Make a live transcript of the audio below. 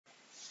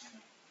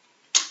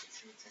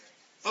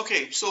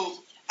Okay,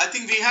 so I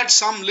think we had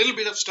some little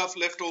bit of stuff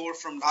left over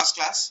from last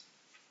class.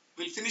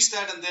 We'll finish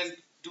that and then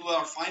do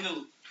our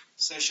final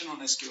session on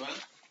SQL.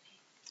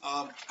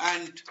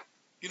 And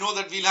you know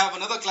that we'll have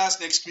another class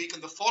next week,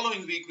 and the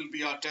following week will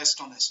be our test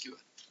on SQL.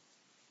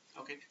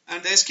 Okay,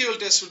 and the SQL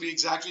test will be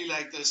exactly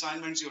like the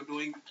assignments you're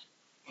doing.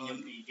 And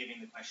you'll be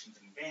giving the questions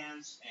in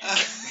advance. And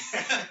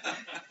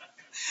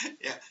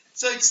yeah,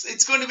 so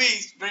it's going to be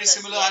very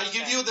similar. I'll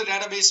give you the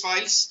database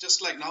files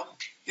just like now.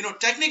 You know,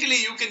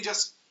 technically you can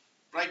just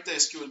write the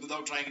SQL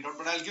without trying it out,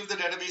 but I'll give the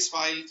database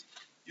file.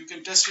 You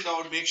can test it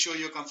out, make sure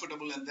you're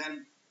comfortable, and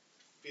then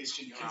paste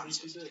in your answers.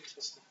 Can we do the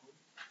test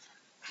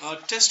at home?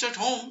 Test at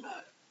home,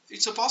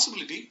 it's a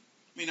possibility.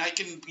 I mean, I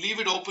can leave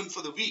it open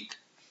for the week,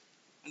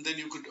 and then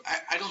you could.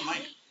 I don't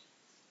mind.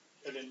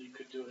 And then you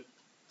could do it,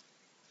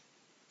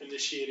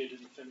 initiate it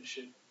and finish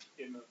it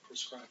in a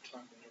prescribed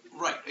time.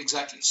 Right,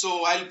 exactly.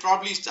 So I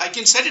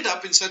can set it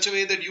up in such a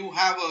way that you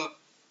have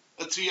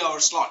a 3-hour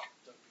slot.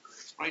 That'd be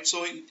great. Right,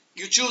 so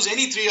you choose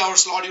any 3-hour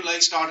slot you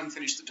like, start and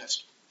finish the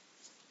test.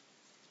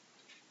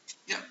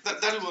 Yeah,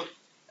 that'll work.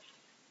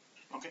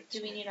 Okay.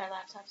 Do we need our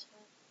laptops for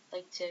it?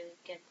 Like to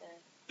get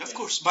the... Of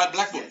course, by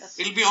Blackboard. Yes.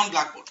 It'll be on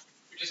Blackboard.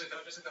 just like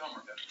the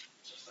homework then.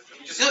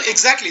 No,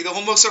 exactly, the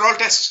homeworks are all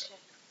tests.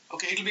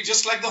 Okay, it'll be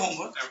just like the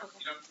homework.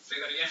 You don't say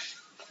that again.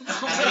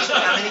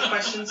 How many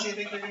questions do you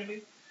think they're going to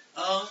be?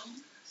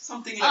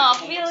 Something like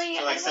the homeworks. really?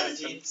 So like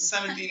 17?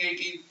 17,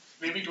 18,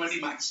 maybe 20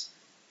 max.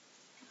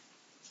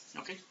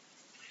 Okay.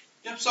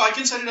 Yeah, so I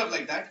can set it up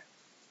like that.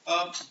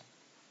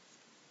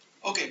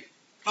 Okay.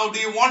 Now, do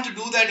you want to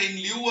do that in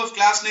lieu of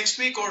class next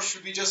week, or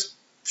should we just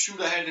shoot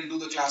ahead and do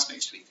the class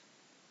next week?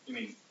 You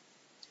mean?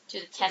 Do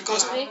the test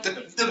Because next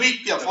week? the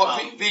week, yeah,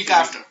 The week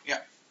after,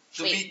 yeah.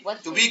 Wait,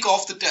 what The week? week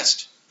of the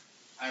test.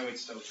 I would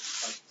still like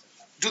to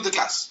Do the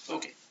class.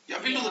 Okay. Yeah,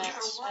 we'll do the Yeah.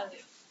 class.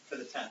 for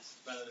the test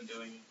rather than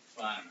doing.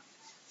 Well, I don't know.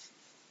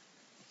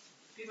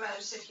 You'd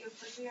rather sit here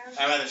for 3 hours?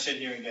 I'd rather sit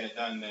here and get it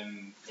done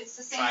than It's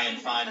the same try thing,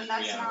 and find but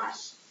 3 that's not,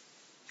 hours.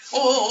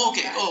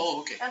 Okay.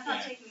 Okay. that's not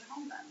Yeah. taking it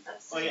home then,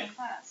 that's Oh, sitting yeah. in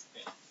class.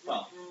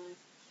 Well,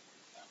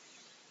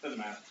 doesn't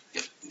matter.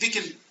 Yeah, we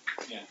can.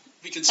 Yeah.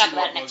 We can Talk see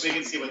about what it next works. We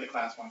can see what the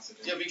class wants to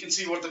do. Yeah, we can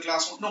see what the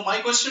class wants. No,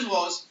 my question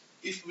was,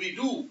 if we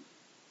do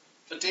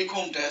the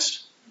take-home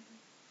test,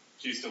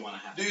 Do you still want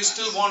to have? do the you class?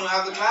 still want to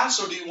have the class,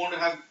 or do you want to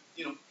have,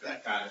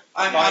 that? Got it.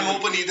 I'm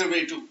open either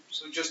way too.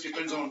 So it just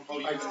depends on how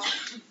you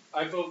guys.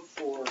 I vote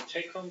for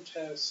take-home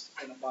test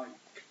and a bike.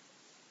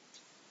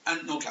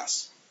 And no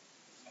class.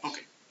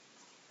 Okay.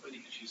 But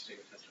you can choose to take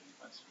a test or a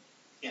class.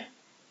 Yeah.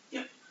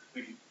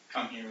 We can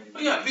come here and. Oh,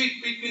 yeah,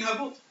 we can have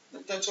both.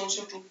 That's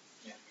also true.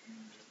 Yeah.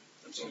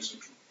 That's also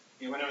true.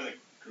 Yeah, whatever the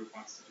group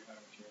wants to do, I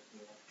don't care.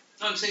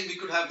 No, I'm saying we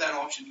could have that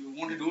option. You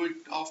want to do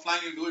it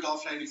offline, you do it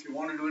offline. If you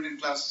want to do it in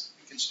class,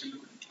 you can still do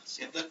it in class.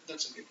 Yeah,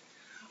 that's okay.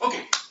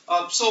 Okay,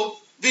 so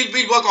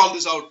we'll work all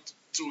this out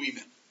through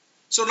email.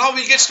 So now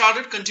we'll get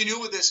started, continue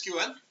with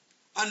SQL.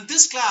 And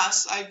this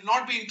class, I've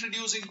not been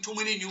introducing too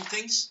many new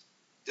things,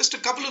 just a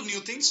couple of new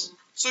things.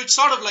 So it's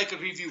sort of like a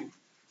review.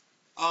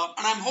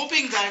 And I'm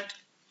hoping that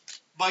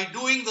by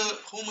doing the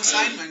home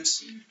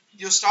assignments,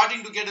 you're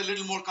starting to get a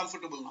little more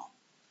comfortable now.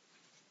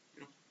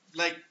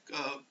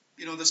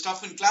 The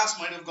stuff in class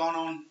might have gone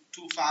on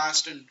too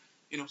fast and,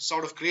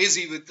 sort of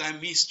crazy with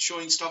me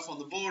showing stuff on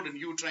the board and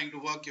you trying to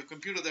work your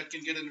computer. That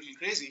can get a little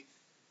crazy.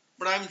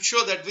 But I'm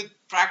sure that with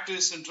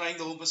practice and trying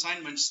the home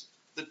assignments,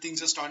 that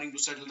things are starting to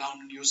settle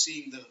down and you're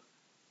seeing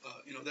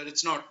that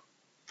it's not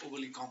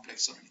overly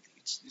complex or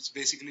anything. It's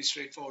basically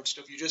straightforward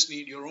stuff. You just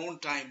need your own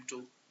time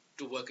to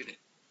work it in.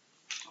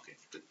 Okay,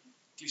 at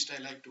least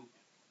I like to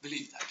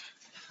believe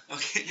that.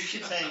 Okay. You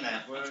keep saying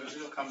that.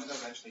 It'll come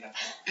eventually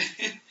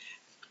happen.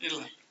 It'll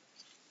happen.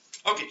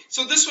 Okay,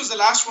 so this was the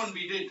last one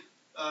we did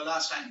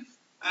last time,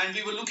 and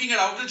we were looking at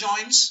outer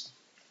joins,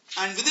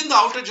 and within the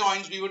outer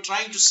joins we were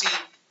trying to see,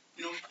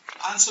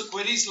 answer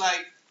queries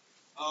like,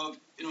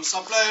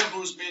 supplier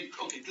who's made.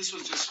 Okay, this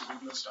was just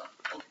regular stuff.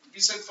 Okay.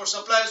 We said for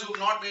suppliers who have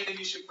not made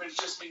any shipments,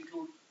 just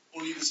include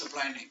only the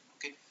supplier name.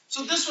 Okay,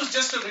 so this was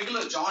just a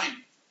regular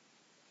join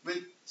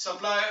with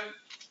supplier,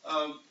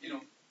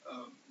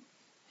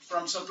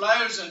 from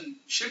suppliers and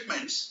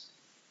shipments.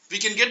 We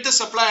can get the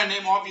supplier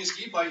name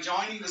obviously by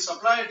joining the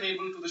supplier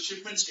table to the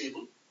shipments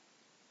table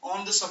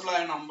on the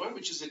supplier number,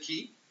 which is the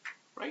key,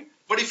 right?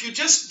 But if you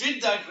just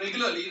did that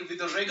regularly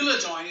with a regular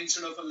join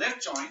instead of a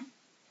left join,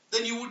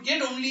 then you would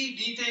get only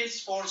details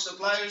for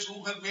suppliers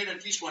who have made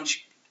at least one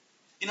shipment.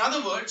 In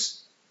other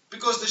words,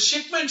 because the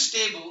shipments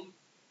table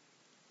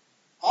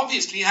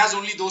obviously has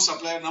only those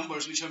supplier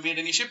numbers which have made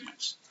any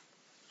shipments.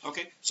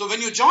 Okay, so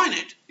when you join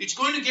it, it's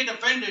going to get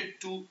appended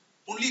to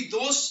only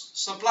those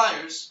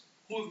suppliers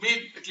who have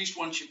made at least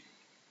one shipment,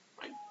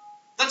 right?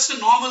 That's the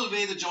normal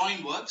way the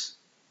join works.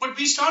 But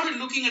we started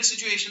looking at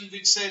situations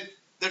which said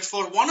that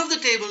for one of the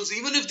tables,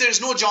 even if there is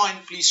no join,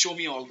 please show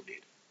me all the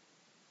data.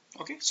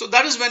 Okay, so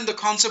that is when the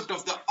concept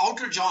of the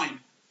outer join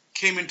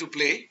came into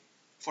play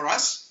for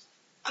us.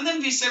 And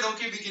then we said,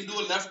 okay, we can do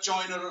a left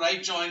join or a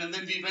right join, and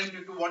then we went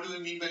into what do we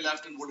mean by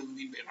left and what do we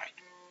mean by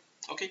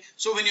right. Okay,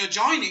 so when you're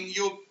joining,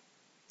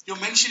 you're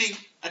mentioning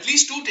at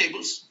least two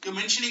tables. You're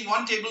mentioning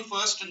one table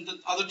first and the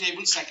other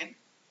table second.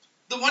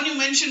 The one you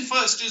mention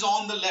first is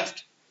on the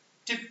left.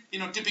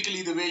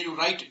 Typically the way you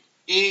write it.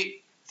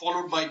 A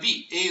followed by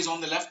B. A is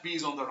on the left, B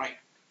is on the right.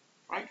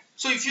 Right?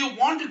 So if you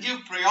want to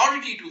give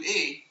priority to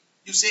A,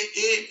 you say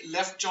A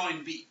left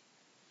join B.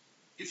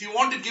 If you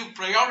want to give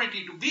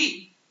priority to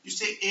B, you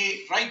say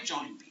A right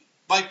join B.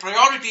 By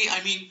priority,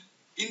 I mean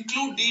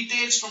include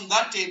details from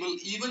that table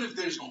even if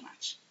there is no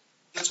match.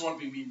 That's what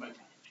we mean by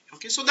priority.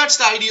 Okay, so that's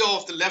the idea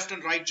of the left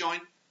and right join.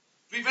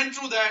 We went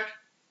through that,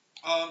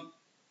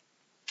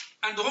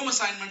 and the home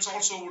assignments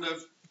also would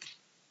have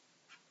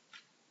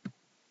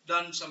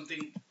done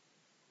something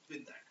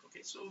with that.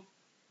 Okay, so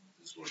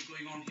this is what's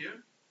going on here.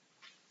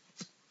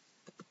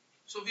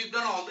 So we've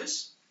done all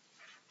this.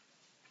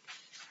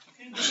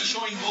 Okay, this is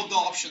showing both the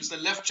options, the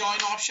left join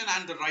option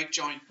and the right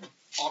join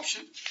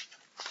option.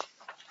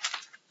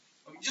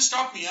 Okay, just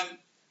stop me.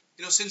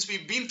 Since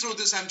we've been through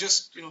this, I'm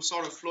just,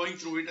 sort of flowing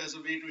through it as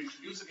a way to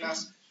introduce the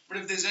class. But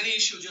if there's any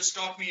issue, just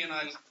stop me and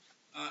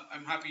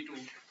I'm happy to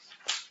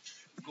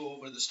go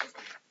over the stuff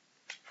again.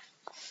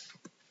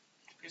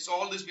 Okay, so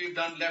all this we've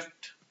done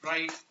left,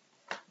 right,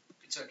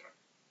 etc.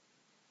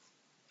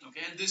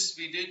 Okay, and this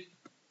we did,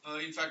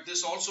 in fact,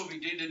 this also we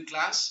did in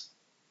class.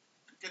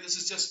 Okay, this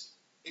is just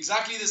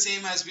exactly the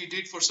same as we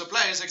did for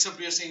suppliers, except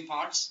we are saying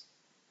parts.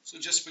 So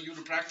just for you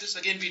to practice.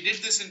 Again, we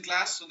did this in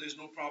class, so there's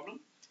no problem.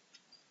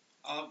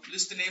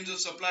 List the names of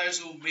suppliers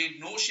who made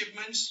no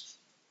shipments.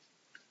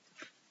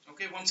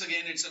 Okay, once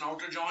again, it's an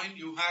outer join.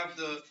 You have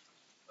the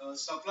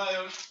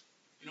supplier,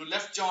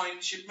 left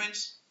join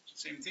shipments,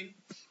 same thing.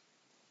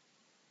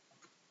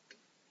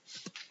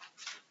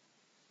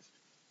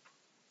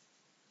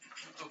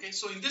 Okay,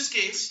 so in this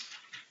case,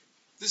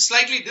 this is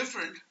slightly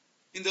different.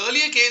 In the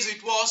earlier case,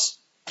 it was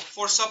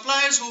for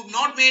suppliers who have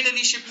not made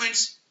any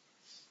shipments,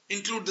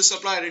 include the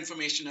supplier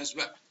information as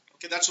well.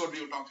 Okay, that's what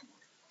we were talking about.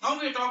 Now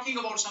we are talking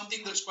about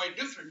something that's quite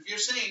different. We are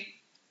saying,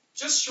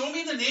 just show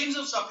me the names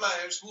of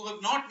suppliers who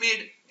have not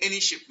made any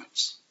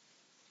shipments.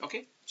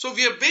 Okay, so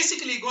we are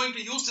basically going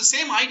to use the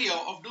same idea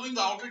of doing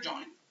the outer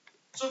join.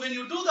 So when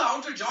you do the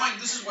outer join,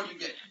 this is what you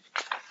get.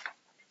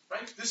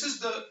 Right? This is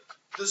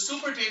the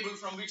super table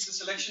from which the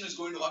selection is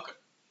going to occur.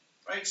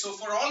 Right? So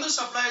for all the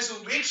suppliers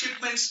who made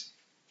shipments,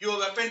 you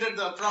have appended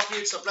the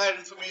appropriate supplier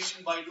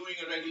information by doing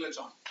a regular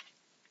join.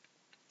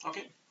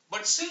 Okay,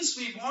 but since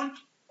we want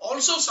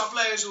also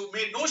suppliers who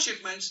made no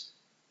shipments,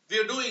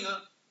 we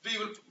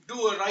will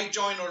do a right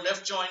join or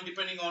left join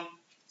depending on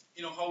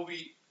how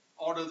we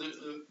order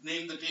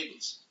name the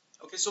tables.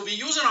 Okay, so we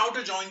use an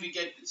outer join, we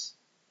get this.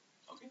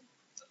 Okay,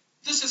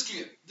 this is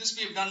clear. This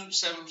we have done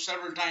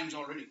several times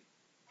already.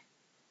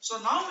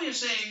 So now we are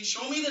saying,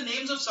 show me the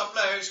names of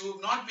suppliers who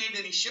have not made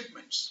any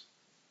shipments.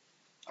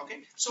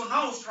 Okay, so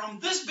now from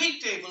this big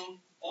table,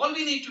 all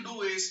we need to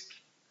do is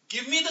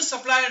give me the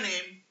supplier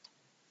name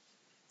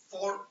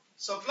for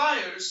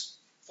suppliers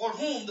for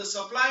whom the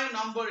supplier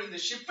number in the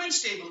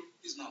shipments table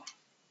is null.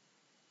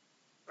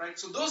 Right?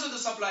 So those are the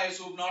suppliers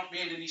who have not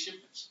made any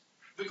shipments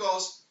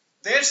because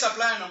their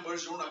supplier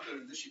numbers don't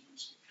occur in the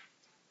shipments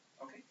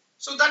table. Okay?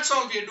 So that's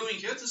all we are doing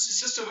here. This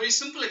is just a very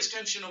simple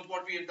extension of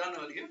what we had done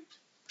earlier.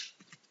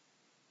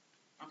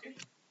 Okay?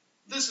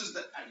 This is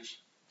the addition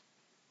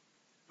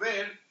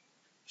where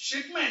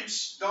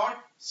shipments dot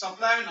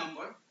supplier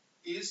number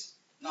is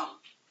null.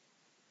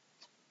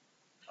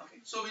 Okay?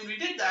 So when we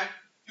did that,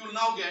 you will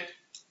now get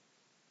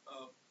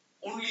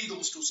only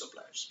those two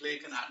suppliers,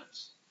 Blake and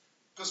Adams.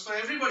 Because for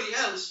everybody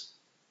else,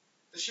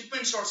 the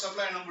shipments dot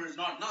supplier number is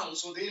not null,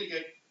 so they'll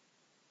get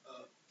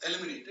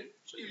eliminated.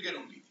 So you'll get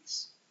only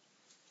these.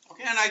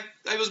 Okay, and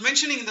I was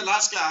mentioning in the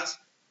last class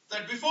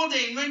that before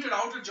they invented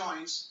outer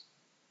joins,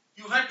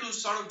 you had to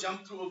sort of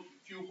jump through a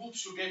few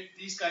hoops to get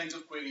these kinds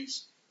of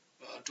queries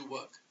to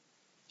work.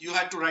 You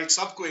had to write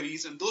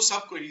subqueries, and those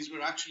subqueries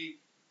were actually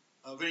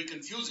very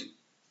confusing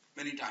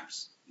many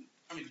times.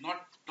 I mean,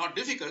 not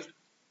difficult,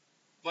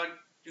 but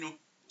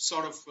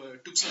sort of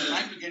took some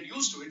time to get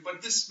used to it.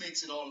 But this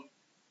makes it all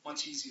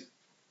much easier.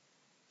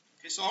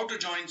 Okay, so outer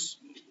joins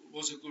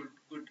was a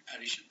good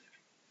addition there.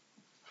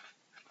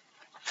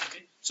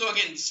 Okay, so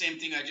again, same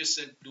thing I just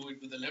said. Do it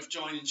with the left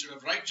join instead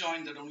of right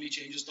join. That only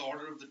changes the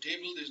order of the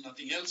table. There's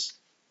nothing else.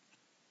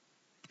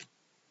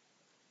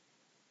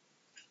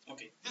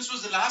 Okay, this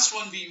was the last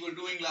one we were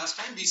doing last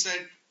time. We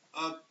said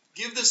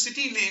give the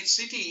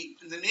city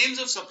and the names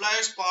of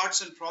suppliers,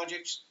 parts, and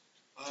projects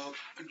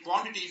and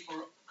quantity for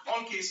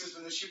all cases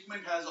when the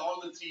shipment has all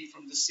the three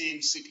from the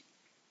same city.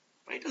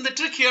 Right, and the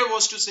trick here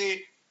was to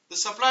say the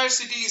supplier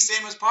city is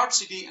same as part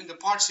city and the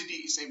part city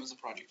is same as the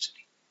project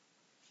city.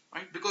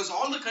 Right, because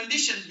all the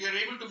conditions we are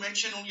able to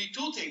mention only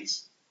two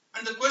things,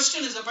 and the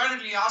question is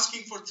apparently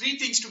asking for three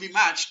things to be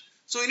matched.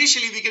 So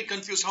initially we get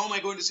confused. How am I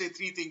going to say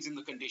three things in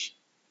the condition?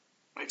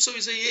 Right, so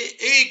we say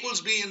A equals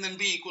B and then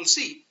B equals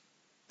C.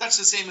 That's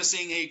the same as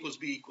saying A equals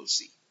B equals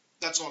C.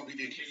 That's all we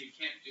did here. You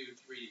can't do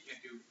three. You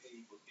can't do A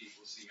equals B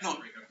equals C. No.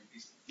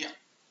 Yeah,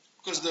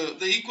 because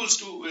the equal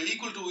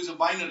to is a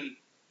binary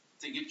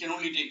thing. It can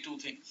only take two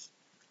things.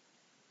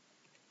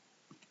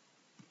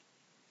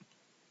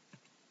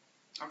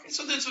 Okay,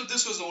 so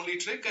this was the only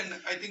trick, and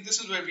I think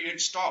this is where we had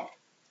stopped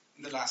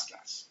in the last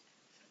class.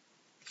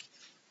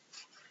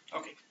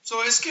 Okay, so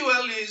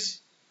SQL is,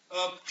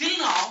 till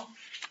now,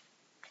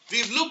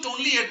 we've looked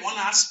only at one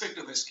aspect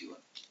of SQL,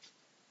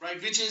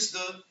 right, which is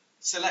the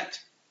select.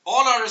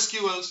 All our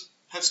SQLs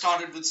have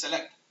started with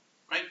select,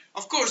 right?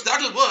 Of course,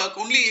 that'll work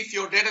only if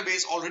your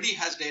database already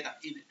has data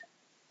in it,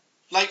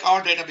 like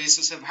our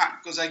databases have had,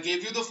 because I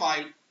gave you the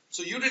file,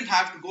 so you didn't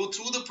have to go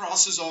through the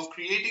process of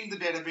creating the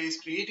database,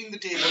 creating the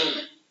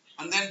table,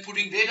 and then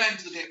putting data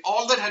into the table.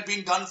 All that had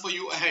been done for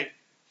you ahead.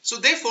 So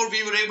therefore,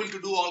 we were able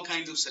to do all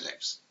kinds of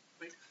selects,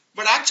 right?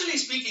 But actually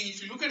speaking,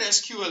 if you look at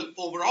SQL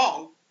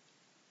overall,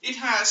 it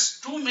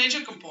has two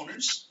major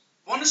components.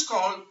 One is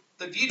called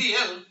the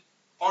DDL,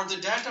 or the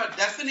data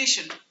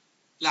definition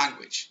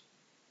language.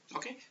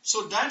 Okay,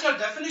 so data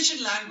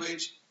definition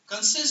language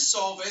consists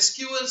of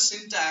SQL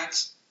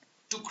syntax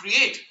to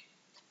create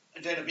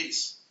a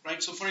database,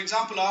 right? So for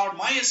example, our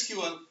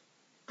MySQL,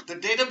 the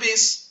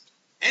database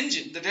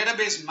engine, the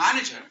database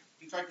manager,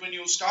 in fact, when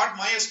you start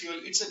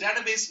MySQL, it's a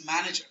database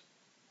manager.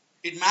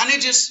 It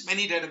manages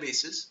many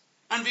databases,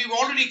 and we've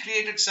already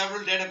created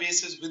several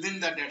databases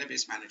within that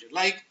database manager,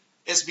 like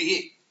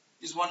SBA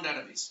is one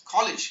database,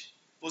 college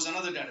was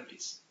another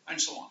database, and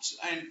so on.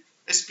 And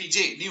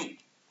SPJ, new,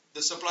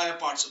 the supplier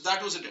parts of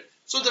that was a database.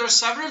 So there are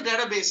several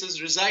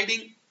databases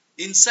residing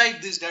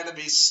inside this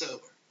database server.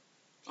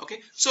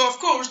 Okay, so of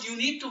course you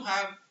need to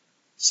have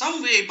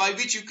some way by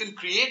which you can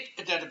create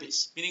a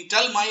database, meaning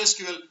tell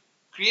MySQL,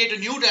 create a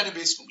new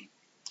database for me.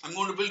 I'm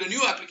going to build a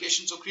new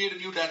application, so create a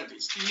new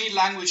database. You need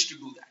language to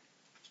do that.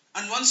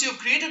 And once you've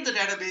created the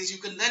database, you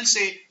can then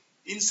say,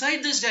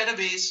 inside this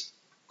database,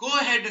 go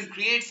ahead and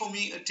create for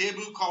me a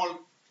table called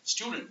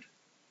student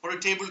or a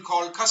table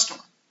called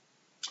customer.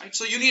 Right?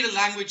 So you need a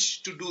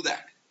language to do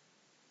that.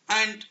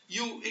 And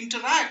you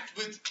interact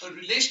with a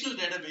relational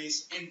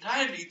database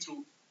entirely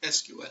through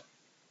SQL.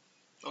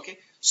 Okay,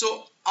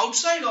 so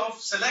outside of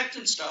select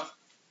and stuff,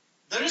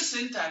 there is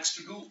syntax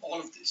to do all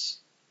of this.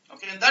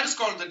 Okay, and that is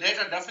called the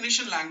data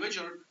definition language,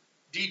 or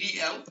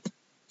DDL.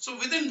 So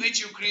within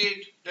which you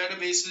create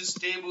databases,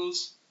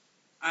 tables,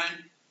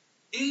 and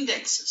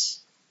indexes.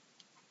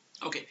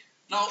 Okay,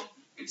 now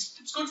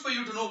it's good for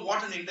you to know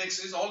what an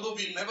index is, although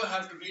we'll never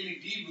have to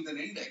really deal with an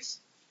index.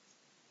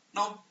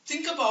 Now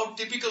think about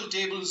typical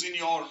tables in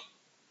your,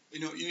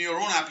 in your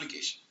own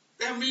application.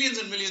 They have millions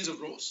and millions of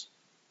rows,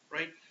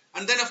 right?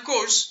 And then of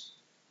course,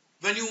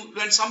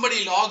 when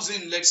somebody logs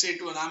in, let's say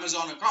to an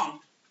Amazon account,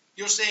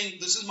 you're saying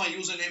this is my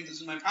username, this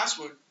is my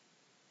password,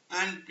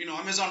 and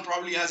Amazon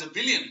probably has 1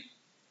 billion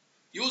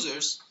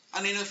users,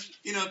 and in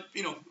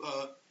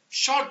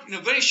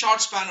a very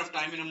short span of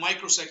time, in a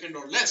microsecond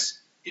or less,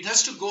 it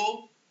has to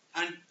go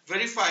and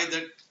verify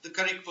that the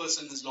correct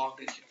person is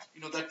logged in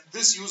here. That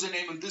this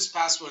username and this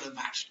password are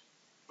matched,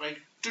 right?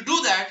 To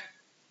do that,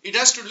 it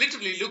has to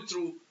literally look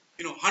through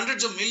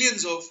hundreds of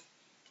millions of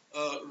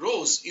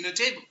rows in a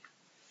table,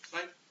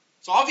 right?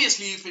 So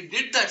obviously, if it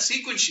did that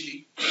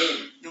sequentially,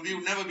 we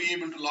would never be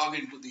able to log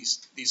into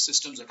these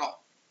systems at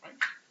all, right?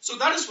 So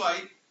that is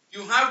why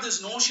you have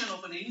this notion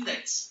of an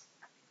index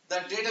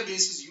that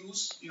databases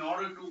use in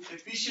order to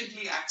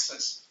efficiently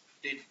access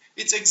data.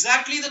 It's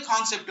exactly the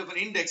concept of an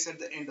index at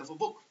the end of a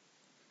book,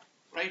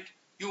 right?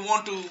 You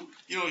want to,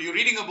 you're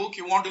reading a book,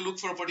 you want to look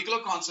for a particular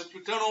concept,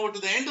 you turn over to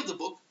the end of the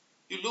book,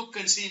 you look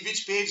and see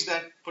which page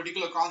that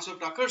particular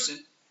concept occurs in.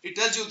 It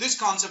tells you this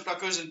concept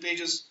occurs in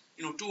pages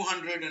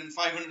 200 and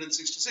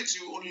 566,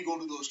 you only go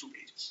to those 2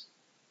 pages.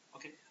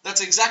 Okay,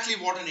 that's exactly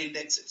what an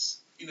index is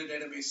in a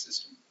database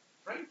system,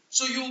 right?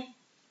 So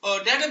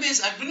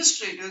database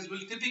administrators will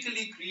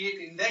typically create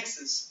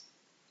indexes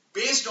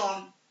based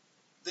on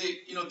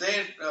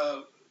their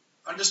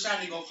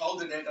understanding of how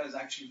the data is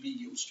actually being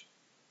used,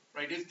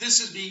 right? If this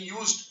is being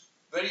used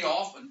very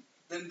often,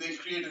 then they'll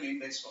create an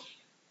index for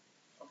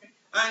it. Okay,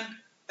 and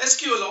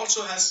SQL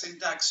also has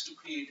syntax to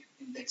create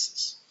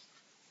indexes.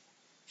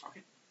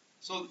 Okay.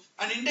 So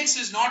an index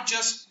is not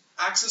just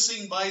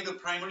accessing by the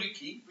primary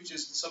key, which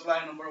is the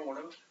supplier number or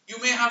whatever. You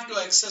may have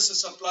to access a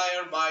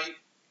supplier by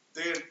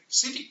their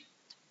city.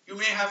 You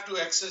may have to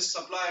access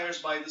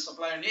suppliers by the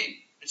supplier name,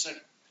 etc.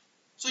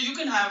 So you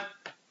can have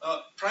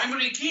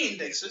primary key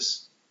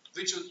indexes,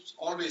 which is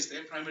always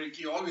there. Primary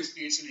key always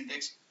creates an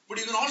index, but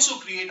you can also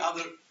create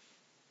other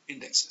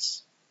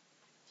indexes.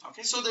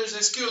 Okay, so there's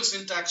SQL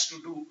syntax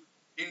to do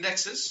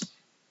indexes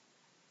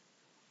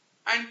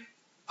and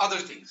other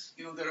things.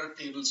 There are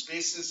table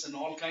spaces and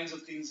all kinds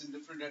of things in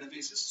different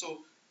databases. So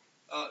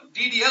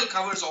DDL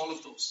covers all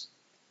of those.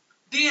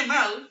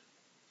 DML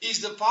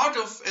is the part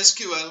of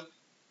SQL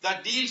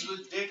that deals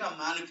with data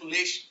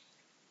manipulation.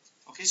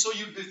 Okay, so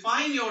you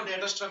define your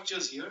data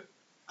structures here,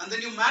 and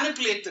then you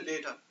manipulate the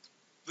data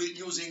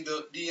using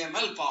the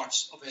DML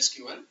parts of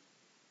SQL.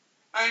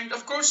 And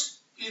of course,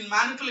 in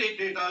manipulate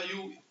data,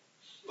 you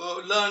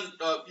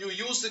you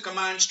use the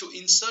commands to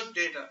insert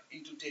data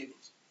into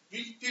tables.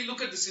 We'll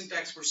look at the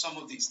syntax for some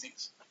of these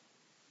things.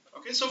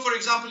 Okay, so for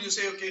example, you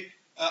say, okay,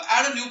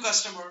 add a new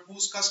customer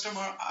whose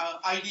customer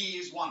ID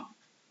is 1,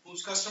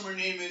 whose customer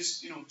name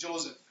is,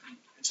 Joseph,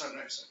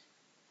 etc., etc.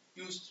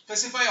 You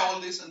specify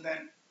all this and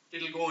then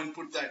it will go and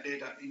put that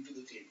data into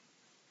the table.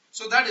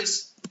 So that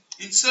is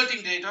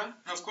inserting data,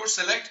 and of course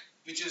select,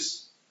 which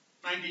is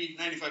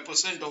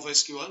 90-95% of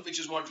SQL, which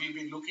is what we've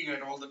been looking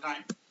at all the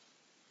time,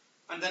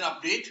 and then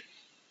update.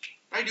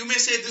 Right? You may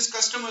say this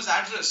customer's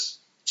address,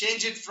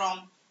 change it from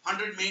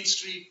 100 Main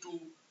Street to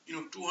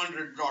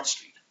 200 Broad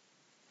Street.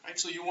 Right?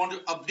 So you want to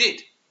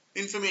update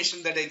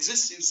information that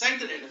exists inside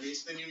the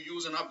database, then you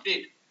use an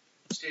update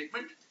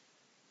statement.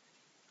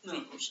 Then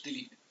of course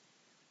delete,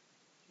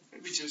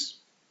 okay, which is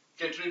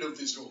get rid of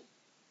this row.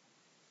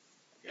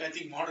 Okay, I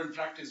think modern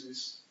practice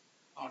is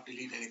not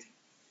delete anything.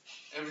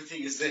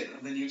 Everything is there,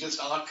 and then you just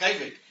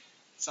archive it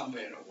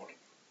somewhere or whatever.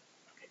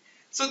 Okay.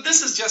 So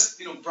this is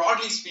just,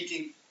 broadly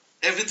speaking,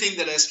 everything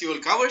that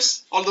SQL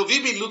covers, although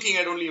we've been looking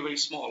at only a very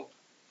small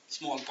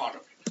part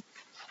of it.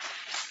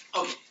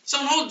 Okay, so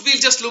now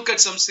we'll just look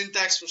at some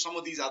syntax for some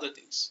of these other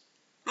things.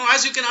 Now,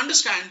 as you can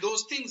understand,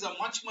 those things are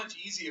much, much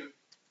easier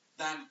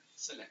than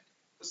select.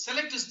 The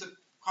select is the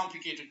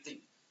complicated thing.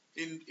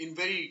 In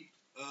very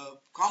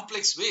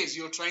complex ways,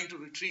 you're trying to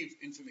retrieve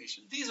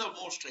information. These are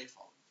more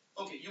straightforward.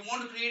 Okay, you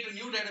want to create a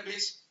new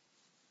database,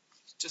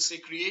 just say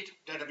create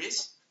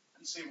database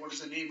and say what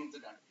is the name of the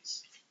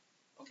database.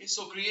 Okay,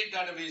 so create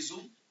database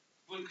zoo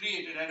will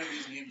create a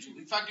database name zoo.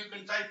 In fact, you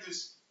can type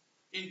this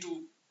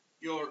into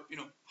your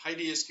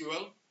Heidi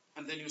SQL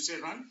and then you say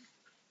run.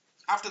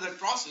 After that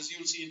process,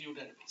 you'll see a new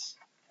database.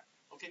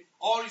 Okay,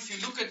 or if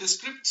you look at the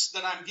scripts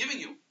that I'm giving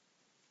you,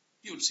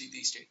 you'll see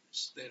these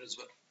statements there as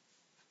well.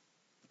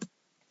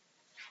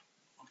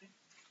 Okay,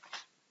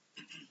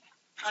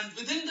 and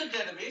within the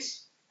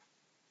database,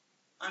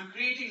 I'm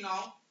creating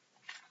now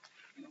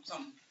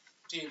some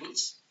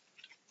tables.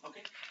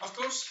 Okay, of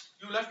course,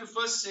 you'll have to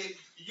first say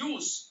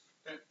use.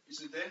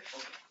 Is it there?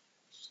 Okay,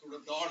 sort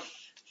of the order.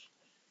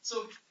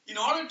 So, in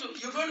order to,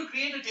 you're going to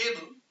create a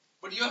table,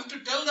 but you have to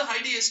tell the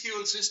Heidi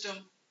SQL system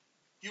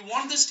you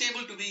want this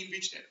table to be in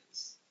which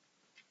database.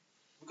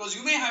 Because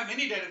you may have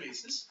many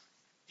databases.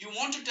 You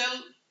want to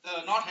tell,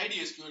 not Heidi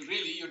SQL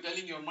really, you're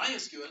telling your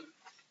MySQL,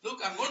 look,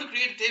 I'm going to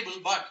create a table,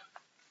 but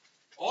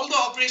all the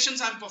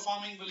operations I'm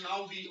performing will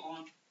now be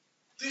on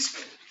this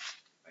table.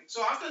 Right?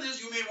 So after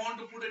this, you may want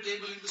to put a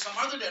table into some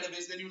other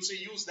database, then you'll say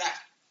use that,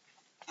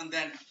 and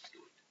then do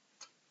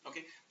it.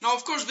 Okay. Now,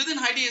 of course, within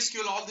Heidi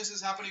SQL, all this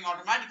is happening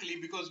automatically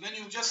because when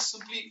you just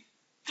simply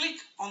click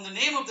on the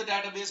name of the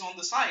database on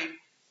the side,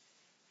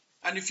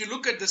 and if you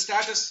look at the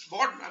status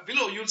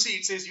below, you'll see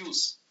it says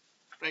use.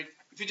 Right?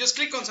 If you just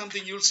click on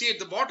something, you'll see at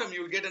the bottom,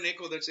 you'll get an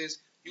echo that says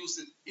use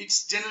it.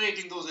 It's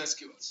generating those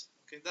SQLs.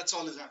 Okay, that's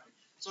all is happening.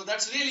 So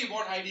that's really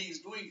what Heidi is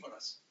doing for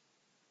us.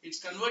 It's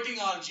converting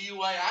our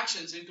GUI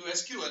actions into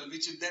SQL,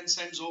 which it then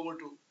sends over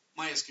to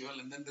MySQL,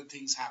 and then the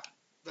things happen.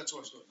 That's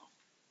what's going on.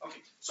 Okay,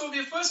 so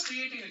we're first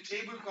creating a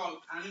table called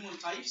animal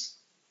types,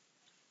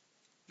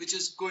 which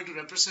is going to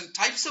represent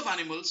types of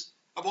animals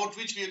about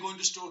which we are going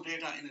to store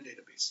data in a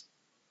database.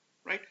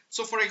 Right?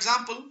 So, for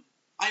example,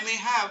 I may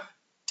have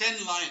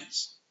 10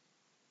 lions,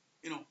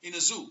 in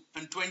a zoo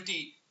and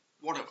 20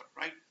 whatever,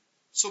 right?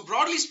 So,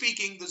 broadly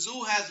speaking, the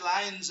zoo has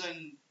lions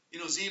and,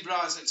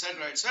 zebras,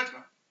 etc.,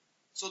 etc.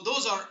 So,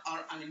 those are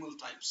our animal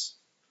types.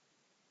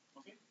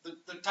 Okay?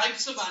 The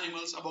types of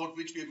animals about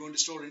which we are going to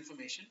store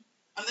information.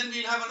 And then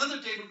we'll have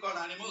another table called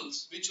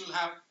animals, which will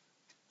have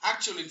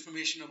actual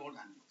information about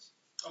animals.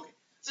 Okay,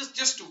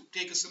 just to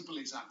take a simple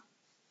example.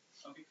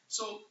 Okay,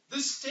 so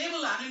this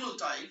table animal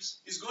types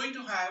is going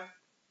to have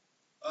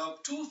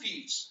two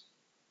fields.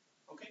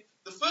 Okay,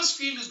 the first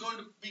field is going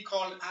to be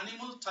called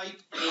animal type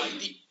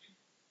ID.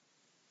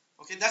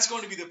 Okay, that's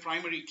going to be the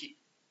primary key.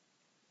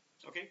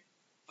 Okay,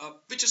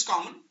 which is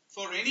common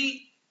for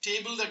any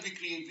table that we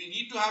create. We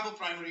need to have a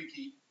primary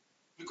key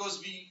because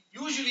we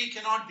usually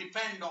cannot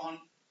depend on,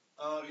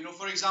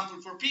 for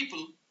example, for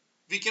people,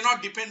 we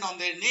cannot depend on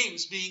their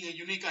names being a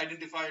unique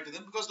identifier to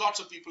them because lots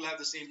of people have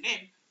the same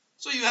name.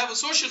 So you have a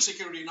social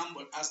security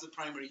number as the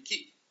primary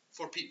key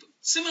for people.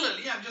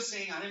 Similarly, I'm just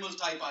saying animal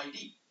type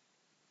ID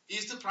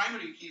is the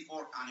primary key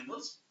for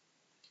animals.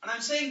 And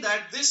I'm saying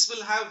that this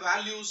will have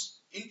values,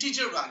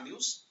 integer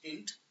values,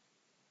 int,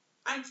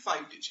 and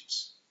 5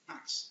 digits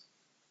max.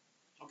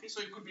 Okay,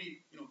 so it could be,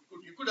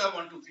 you could have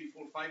 1, 2, 3,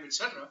 4, 5,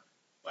 etc.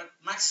 But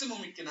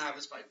maximum it can have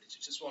is 5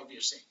 digits, is what we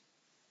are saying.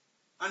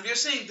 And we are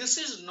saying this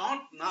is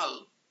not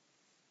null,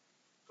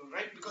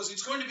 right? Because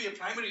it's going to be a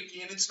primary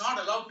key and it's not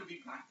allowed to be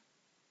blank.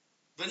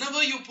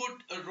 Whenever you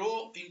put a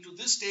row into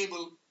this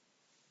table,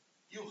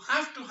 you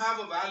have to have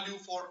a value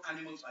for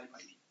animal type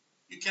ID.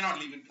 You cannot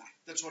leave it blank.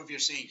 That's what we are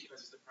saying here.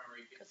 Because it's the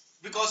primary key.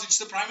 Because it's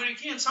the primary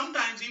key, and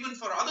sometimes even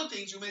for other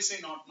things, you may say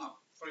not null.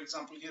 For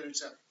example, here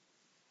itself.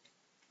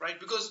 Right?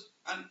 Because,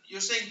 and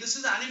you're saying this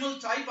is animal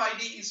type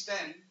ID is 10,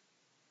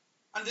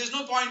 and there's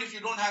no point if you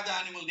don't have the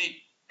animal name.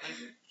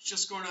 Right? It's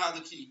just going to have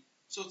the key.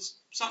 So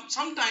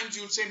sometimes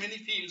you'll say many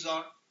fields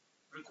are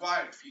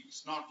required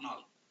fields, not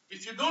null.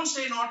 If you don't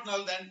say not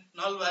null, then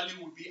null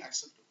value would be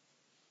acceptable.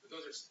 But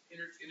those are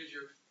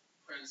integer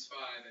parens 5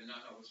 and not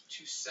null. Those are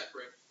two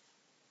separate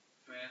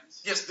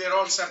commands. Yes, they're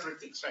all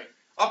separate things, right?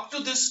 Up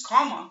to this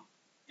comma,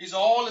 is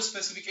all a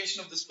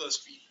specification of this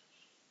first field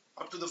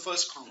up to the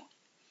first comma,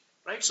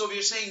 right? So we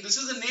are saying this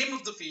is the name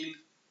of the field,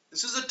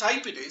 this is the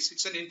type it is,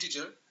 it's an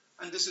integer,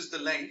 and this is the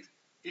length.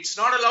 It's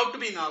not allowed to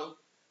be null.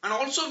 And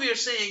also we are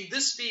saying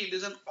this field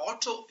is an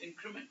auto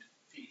increment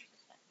field,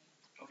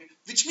 okay?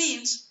 Which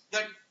means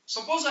that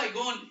suppose I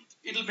go and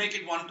it'll make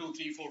it 1, 2,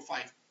 3, 4,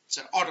 5,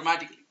 so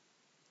automatically,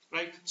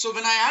 right? So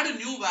when I add a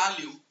new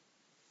value,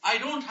 I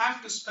don't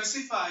have to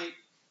specify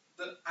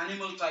the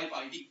animal type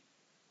ID.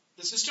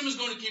 The system is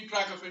going to keep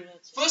track of it.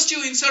 First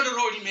you insert a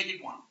row, it will make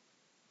it 1.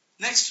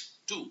 Next,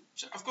 2.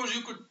 So of course,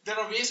 there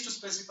are ways to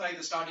specify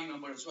the starting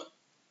number as well.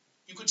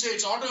 You could say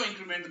it's auto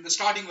increment and the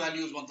starting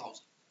value is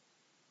 1000.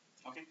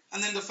 Okay,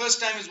 and then the first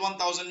time is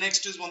 1000,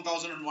 next is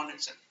 1001,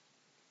 etc.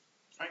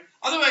 Right?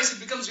 Otherwise, it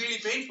becomes really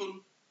painful.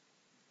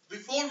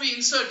 Before we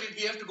insert it,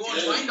 we have to go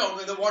and find out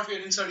whether what we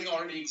are inserting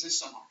already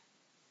exists or not.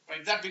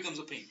 Right? That becomes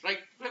a pain. Right?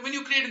 Like when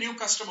you create a new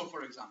customer,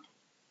 for example,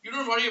 you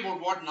don't worry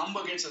about what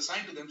number gets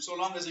assigned to them, so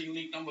long as a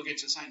unique number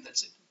gets assigned.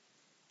 That's it.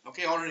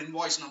 Okay, or an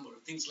invoice number,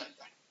 things like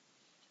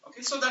that.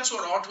 Okay, so that's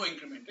what auto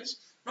increment is.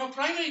 Now,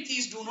 primary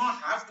keys do not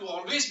have to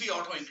always be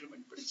auto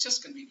increment, but it's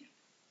just convenient.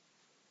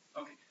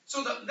 Okay,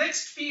 so the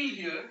next field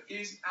here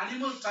is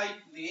animal type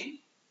name,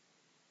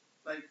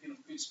 like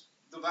which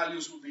the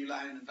values would be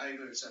lion and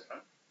tiger, etc.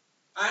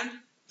 And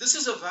this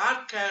is a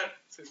varchar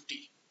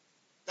 50.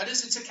 That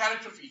is, it's a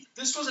character field.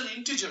 This was an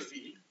integer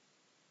field.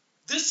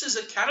 This is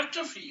a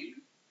character field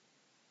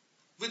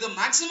with a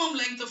maximum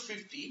length of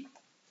 50.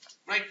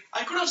 Right?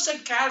 I could have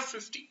said char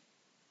 50.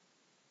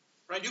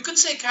 Right? You can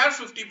say char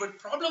 50, but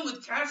problem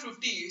with char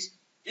 50 is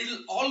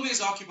it'll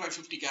always occupy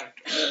 50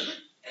 characters.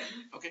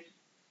 Okay?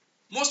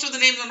 Most of the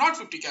names are not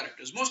 50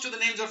 characters. Most of the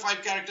names are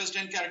 5 characters,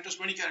 10 characters,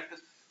 20 characters.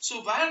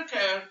 So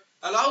varchar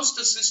allows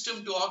the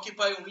system to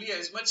occupy only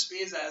as much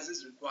space as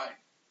is required.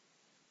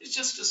 It's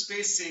just a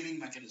space saving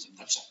mechanism,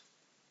 that's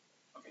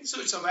all. Okay,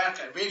 so it's a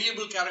varchar,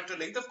 variable character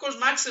length. Of course,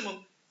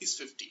 maximum is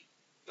 50.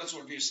 That's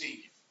what we're saying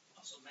here.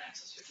 Also,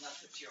 max is 50, not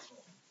 50 or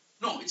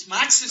more. No, it's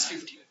max is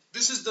 50.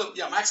 This is the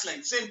max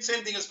length.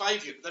 Same thing as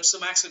 5 here. That's the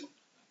maximum.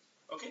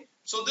 Okay,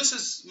 so this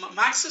is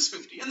max is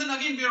 50. And then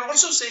again, we are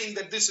also saying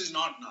that this is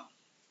not null,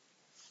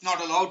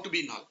 not allowed to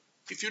be null.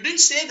 If you didn't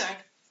say that,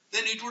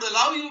 then it would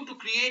allow you to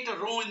create a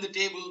row in the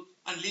table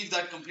and leave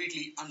that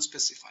completely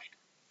unspecified.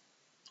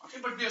 Okay,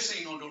 but we are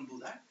saying no, don't do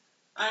that.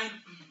 And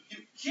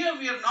here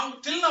we are now,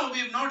 till now we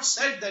have not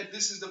said that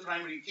this is the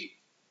primary key,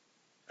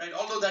 right?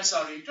 Although that's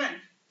our intent,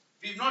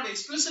 we've not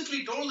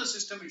explicitly told the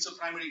system it's a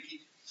primary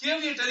key. Here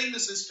we are telling the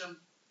system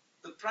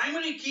the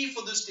primary key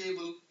for this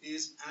table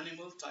is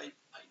animal type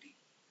ID.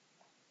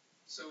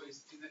 So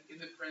is in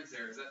the parens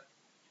there, is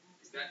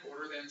that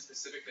order then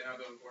specific to how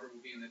the order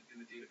will be in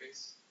the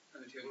database,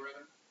 in the table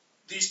rather?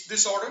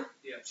 This order?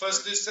 Yeah.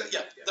 First this, So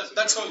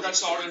that's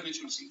the order in which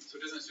you'll see. So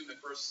it doesn't assume the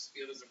first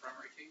field is the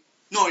primary key?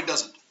 No, it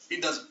doesn't.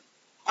 It doesn't.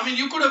 I mean,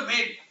 you could have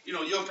made,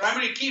 your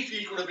primary key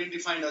field could have been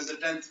defined as the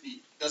 10th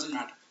field. Doesn't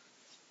matter.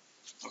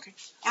 Okay.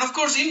 And of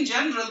course, in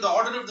general, the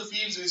order of the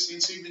fields is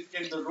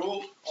insignificant. The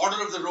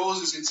order of the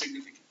rows is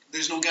insignificant.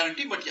 There's no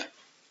guarantee, but yeah.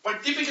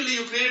 But typically,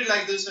 you create it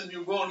like this, and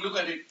you go and look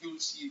at it, you'll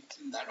see it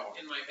in that order.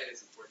 In my head,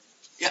 it's important.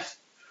 Yeah.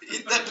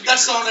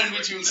 That's the order in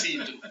which you'll see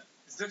it too.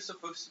 Is there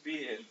supposed to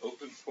be an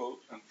open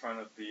quote in front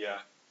of the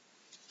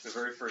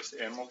very first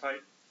animal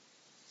type?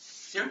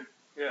 Here?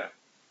 Yeah.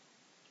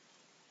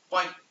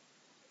 Why?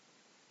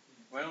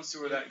 Well, I don't see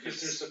where that Because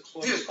gets. there's a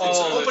close. Here, it's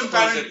Oh, open it's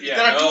parent. closed, yeah,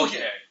 There are two okay,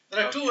 here.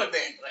 There are two okay. at the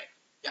end, right?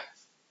 Yeah.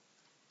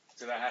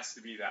 So that has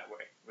to be that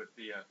way with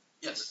the.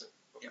 Yes.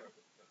 With Yeah.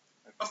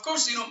 the Of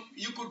course,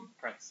 you could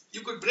parentheses.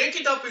 you could break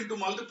it up into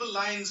multiple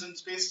lines and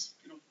space,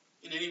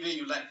 in any way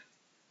you like.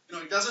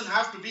 It doesn't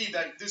have to be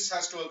that this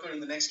has to occur in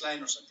the next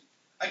line or something.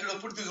 I could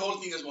have put this whole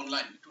thing as one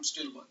line. It would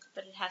still work.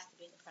 But it has to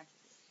be in the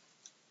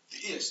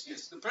parentheses.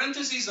 Yes. The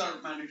parentheses are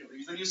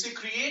mandatory. When you say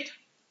create,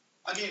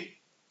 again,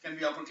 can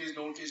be uppercase,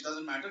 lowercase,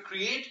 doesn't matter.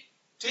 Create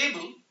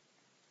table,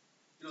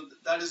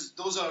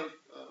 those are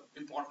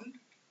important.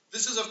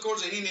 This is, of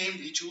course, any name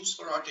we choose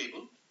for our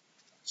table.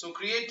 So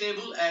create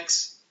table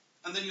X,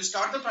 and then you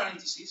start the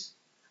parentheses,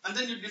 and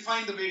then you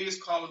define the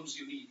various columns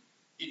you need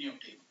in your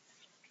table.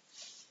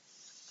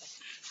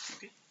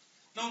 Okay.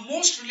 Now,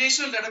 most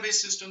relational database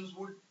systems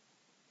would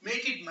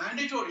make it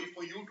mandatory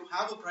for you to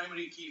have a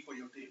primary key for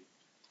your table.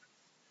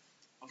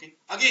 Okay.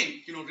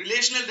 Again,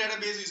 relational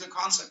database is a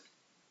concept.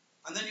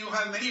 And then you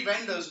have many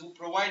vendors who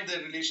provide their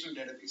relational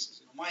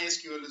databases.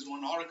 MySQL is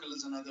one, Oracle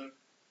is another,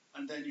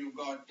 and then you've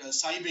got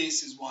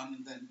Sybase is one,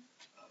 and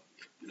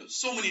then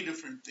so many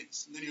different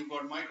things. And then you've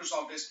got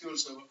Microsoft SQL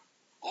Server.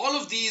 All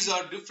of these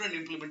are different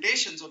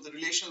implementations of the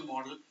relational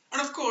model.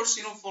 And of course,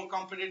 for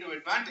competitive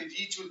advantage,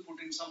 each will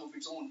put in some of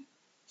its own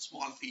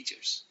small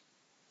features.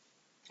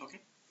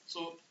 Okay.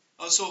 So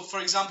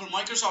for example,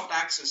 Microsoft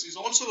Access is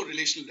also a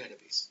relational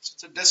database.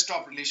 It's a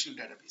desktop relational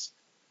database.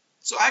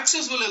 So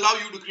Access will allow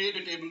you to create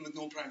a table with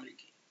no primary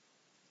key.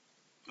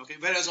 Okay,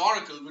 whereas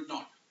Oracle would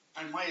not,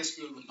 and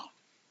MySQL will not.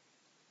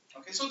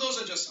 Okay, so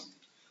those are just some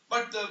things.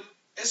 But the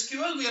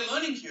SQL we are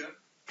learning here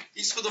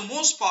is for the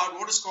most part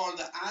what is called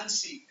the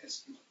ANSI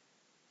SQL.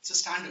 It's a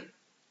standard.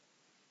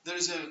 There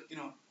is a,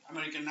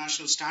 American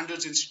National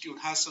Standards Institute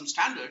has some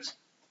standards,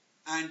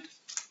 and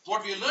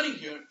what we are learning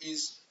here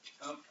is,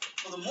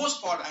 for the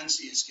most part,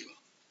 ANSI SQL.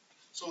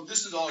 So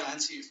this is all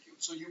ANSI SQL.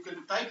 So you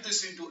can type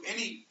this into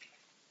any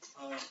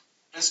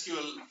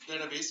SQL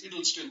database, it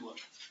will still work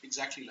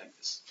exactly like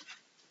this.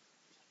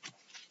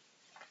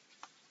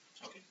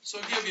 Okay.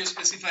 So here we are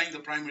specifying the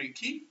primary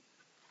key.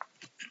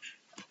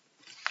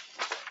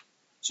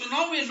 So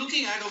now we are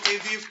looking at, okay,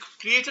 we've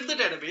created the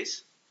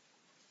database,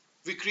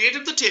 we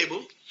created the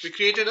table, we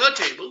created a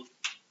table,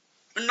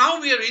 and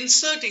now we are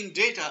inserting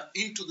data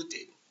into the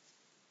table.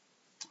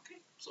 Okay.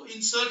 So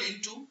insert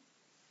into,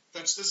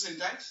 that's the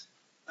syntax,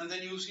 and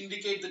then you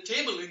indicate the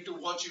table into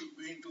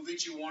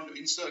which you want to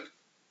insert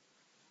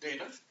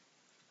data,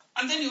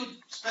 and then you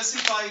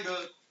specify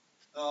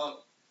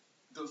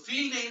the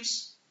field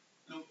names,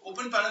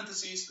 open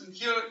parentheses, and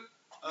here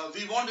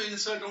we want to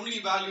insert only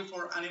value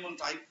for animal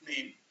type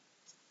name,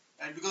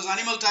 and because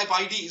animal type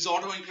ID is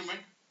auto increment,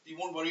 we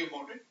won't worry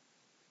about it,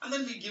 and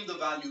then we give the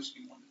values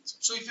we want to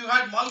insert. So if you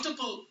had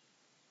multiple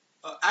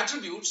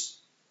attributes,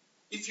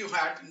 if you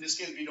had, in this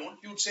case we don't,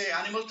 you would say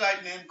animal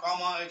type name,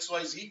 comma,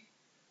 XYZ,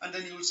 and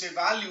then you would say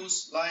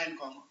values, lion,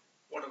 comma,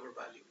 whatever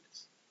value it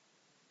is.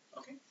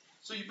 Okay?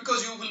 So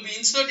because you will be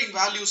inserting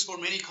values for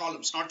many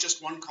columns, not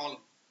just one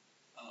column,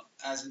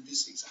 as in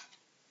this example.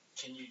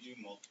 Can you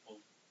do multiple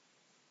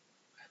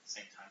at the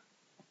same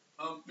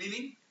time?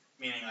 Meaning?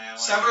 Meaning I want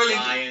Several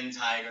lion,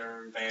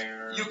 tiger,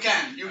 bear. You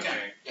can.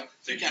 Okay. Yep.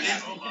 So You can. yeah,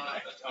 oh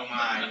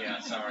my, yeah,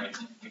 sorry.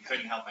 I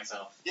couldn't help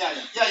myself. Yeah,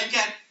 you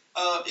can.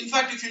 In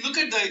fact, if you look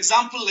at the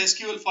example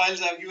SQL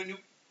files I've given you,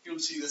 you'll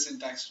see the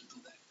syntax to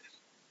do that.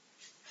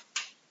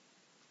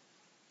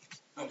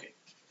 Okay.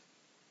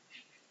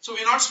 So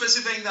we're not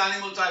specifying the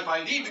animal type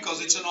ID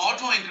because it's an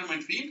auto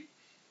increment field.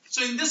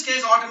 So in this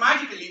case,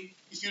 automatically,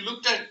 if you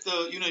looked at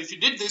if you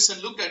did this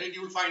and looked at it,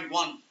 you will find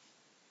 1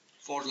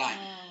 for lion.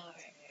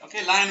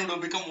 Okay, lion would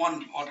have become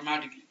 1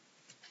 automatically.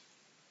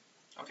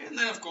 Okay, and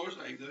then of course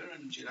tiger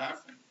and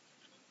giraffe and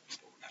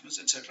hippopotamus,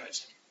 etc.,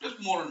 etc. Just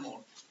more and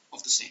more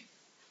of the same.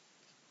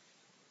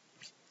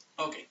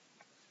 Okay,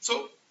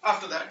 so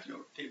after that,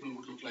 your table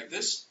would look like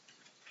this.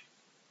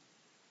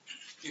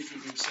 If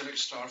you did select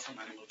star from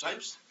animal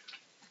types.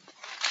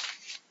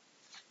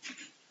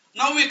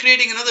 Now we are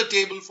creating another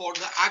table for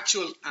the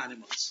actual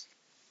animals.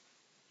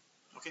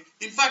 Okay.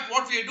 In fact,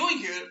 what we are doing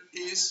here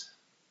is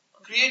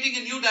creating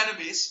a new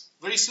database,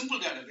 very simple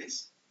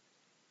database.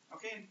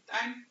 Okay,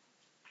 and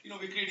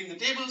we're creating the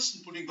tables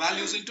and putting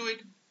values into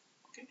it.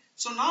 Okay.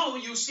 So now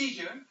you see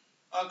here,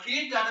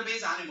 create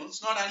database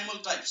animals, not animal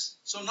types.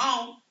 So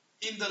now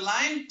in the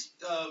lion,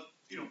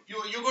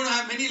 you're going to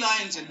have many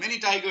lions and many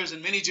tigers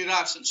and many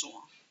giraffes and so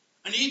on.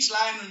 And each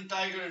lion and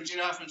tiger and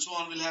giraffe and so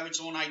on will have its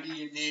own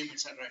ID and name,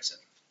 etc.,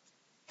 etc.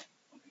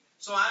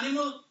 So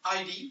animal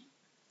ID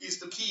is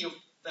the key of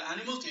the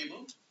animal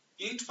table.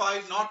 Int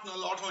 5 not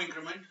null auto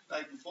increment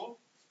like before.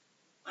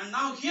 And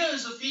now here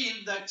is a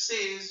field that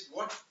says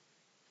what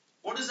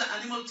is the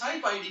animal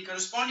type ID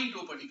corresponding to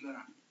a particular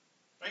animal.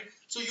 Right?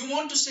 So you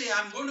want to say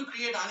I'm going to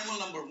create animal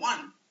number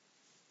 1.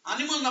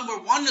 Animal number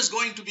 1 is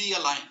going to be a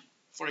lion,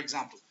 for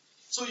example.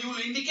 So you will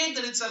indicate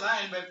that it's a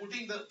lion by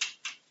putting the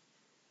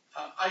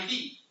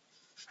ID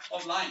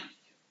of lion.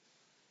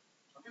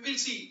 Okay, we'll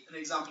see an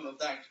example of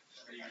that.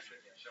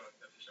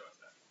 Show us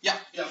that.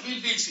 Yeah,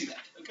 we'll see that.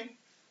 Okay.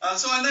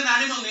 So and then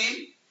animal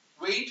name,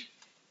 weight,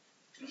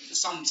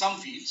 some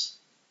fields.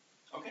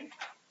 Okay.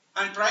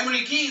 And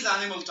primary key is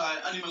animal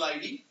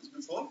ID as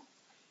before.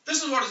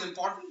 This is what is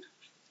important.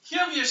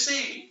 Here we are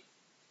saying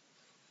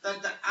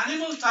that the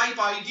animal type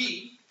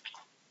ID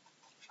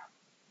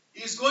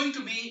is going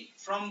to be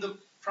from the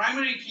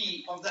primary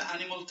key of the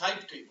animal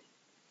type table.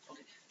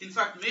 Okay. In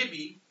fact,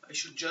 maybe I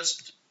should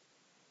just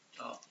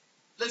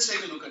let's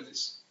take a look at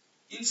this.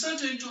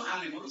 Insert into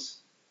animals.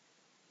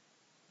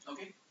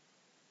 Okay.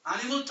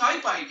 Animal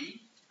type ID,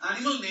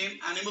 animal name,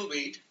 animal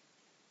weight.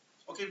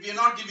 Okay, we are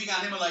not giving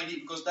animal ID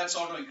because that's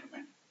auto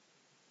increment.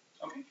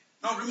 Okay.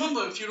 Now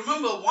remember, if you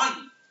remember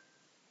 1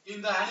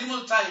 in the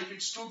animal type,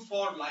 it stood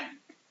for lion.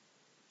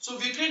 So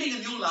we are creating a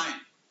new lion.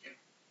 Okay.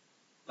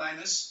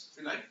 Lioness,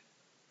 if you like.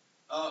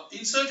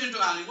 Insert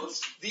into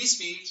animals. These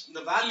fields,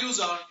 the values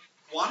are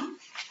 1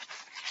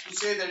 to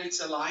say that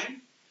it's a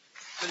lion.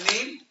 The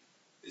name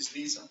is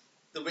Lisa.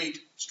 The weight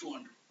is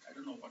 200. I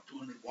don't know what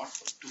 200 watt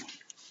for 200.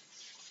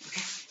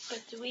 Okay.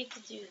 But do we have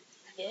to do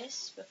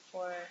this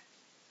before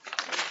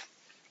we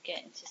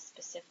get into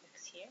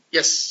specifics here?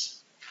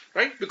 Yes.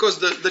 Right? Because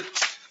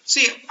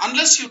see,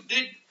 unless you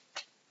did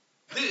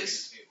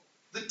this,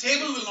 the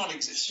table will not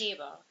exist.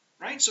 Table.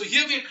 Right? So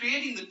here we are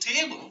creating the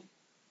table.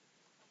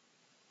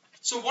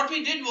 So what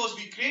we did was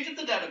we created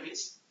the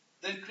database,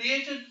 then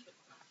created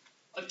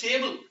a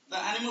table, the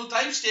animal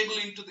types table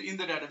in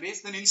the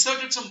database, then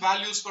inserted some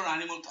values for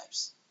animal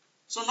types.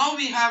 So now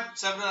we have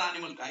several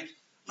animal types.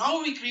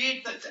 Now we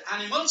create the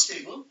animals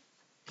table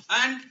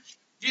and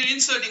we are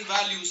inserting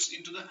values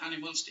into the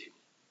animals table.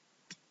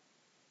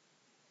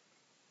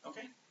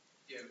 Okay?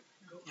 Yeah.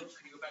 Can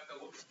you go back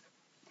to what?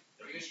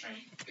 we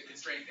get the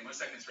constraint thing. What's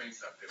that constraint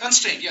stuff do?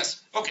 Constraint,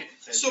 yes. Okay. It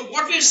says So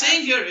what we're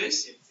saying here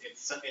is,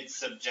 it's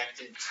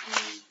subjected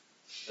to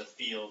the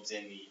fields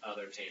in the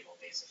other table,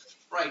 basically.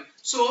 right.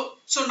 So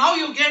now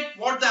you get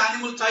what the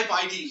animal type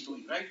ID is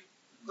doing, right?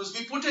 Because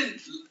we put in,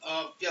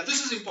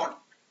 this is important.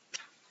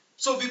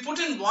 So we put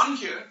in 1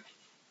 here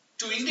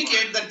to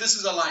indicate that this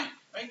is a line,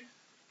 right?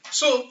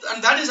 So,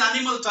 and that is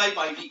animal type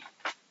ID.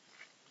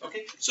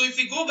 Okay. So if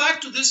we go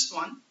back to this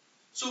one,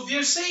 so we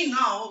are saying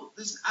now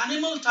this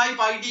animal type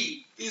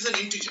ID is an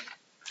integer,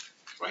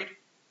 right?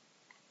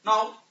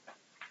 Now,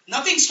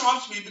 nothing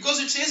stops me, because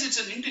it says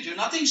it's an integer,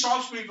 nothing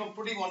stops me from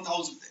putting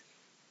 1000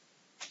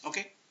 there.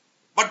 Okay.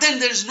 But then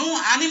there is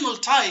no animal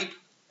type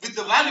with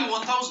the value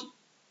 1000,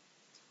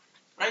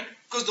 right?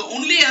 Because the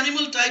only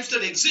animal types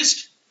that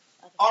exist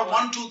are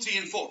 1, 2, 3,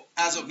 and 4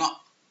 as of now,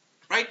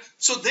 right?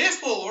 So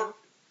therefore,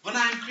 when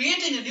I am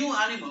creating a new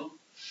animal,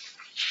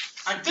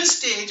 at this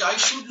stage, I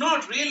should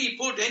not really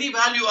put any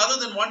value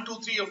other than 1, 2,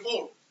 3, or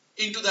 4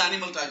 into the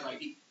animal type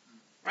ID,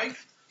 right?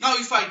 Now,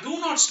 if I do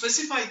not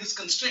specify this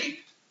constraint,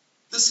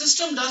 the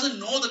system doesn't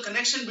know the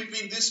connection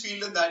between this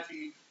field and that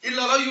field. It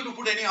will allow you to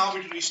put any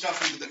arbitrary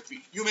stuff into that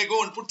field. You may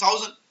go and put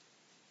 1000,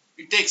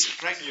 it takes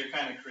it, right? So you're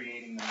kind of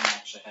creating the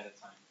match ahead of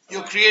time.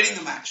 You're creating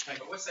the match, right?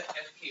 But what's that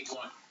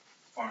FK1?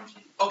 Foreign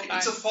key. Okay,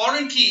 it's a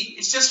foreign key,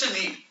 it's just a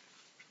name,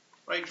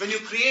 right? When you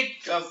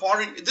create a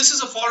foreign, this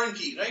is a foreign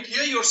key, right?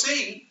 Here you're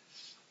saying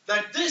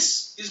that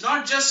this is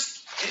not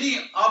just any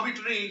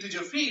arbitrary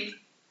integer field,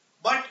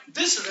 but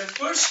this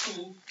refers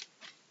to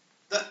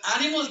the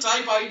animal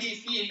type ID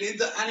field in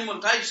the animal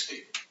types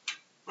table,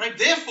 right?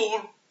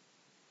 Therefore,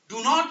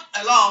 do not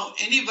allow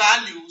any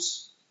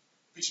values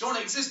which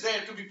don't exist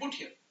there to be put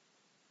here.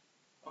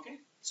 Okay,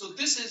 so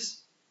this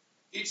is,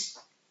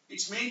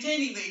 it's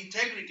maintaining the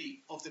integrity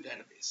of the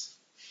database.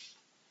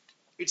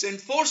 It's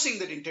enforcing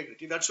that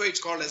integrity. That's why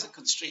it's called as a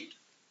constraint.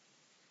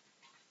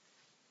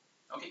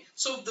 Okay,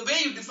 so the way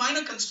you define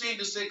a constraint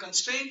is say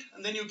constraint,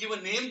 and then you give a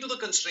name to the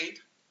constraint.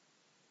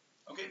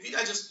 Okay,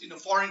 I just,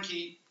 foreign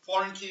key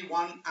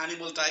 1,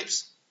 animal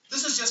types.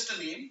 This is just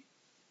a name.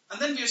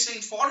 And then we are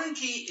saying foreign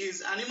key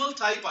is animal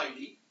type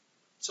ID.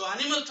 So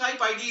animal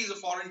type ID is a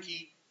foreign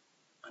key.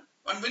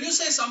 And when you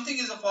say something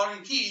is a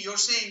foreign key, you're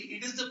saying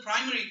it is the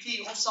primary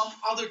key of some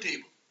other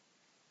table,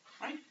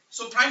 right?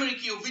 So primary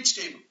key of which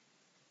table?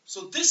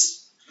 So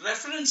this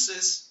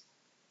references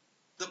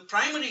the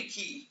primary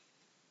key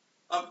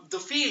of the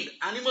field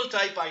animal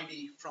type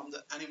ID from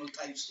the animal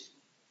types table.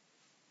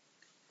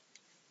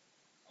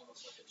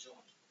 Almost like a joint.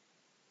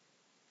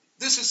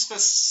 This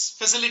is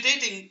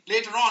facilitating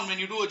later on when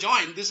you do a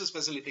join. This is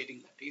facilitating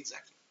that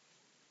exactly.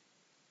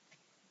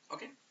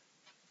 Okay.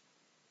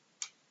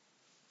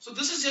 So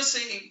this is just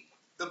saying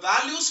the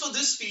values for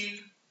this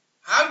field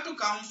have to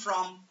come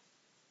from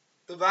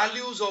the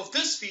values of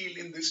this field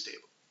in this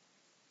table.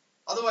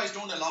 Otherwise,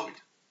 don't allow it.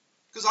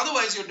 Because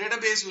otherwise, your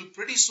database will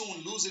pretty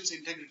soon lose its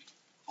integrity.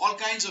 All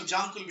kinds of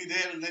junk will be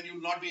there, and then you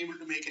will not be able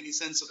to make any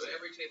sense of it. So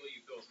every table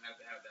you build have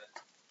to have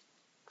that.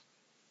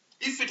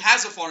 If it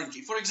has a foreign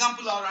key. For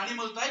example, our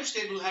animal types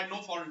table had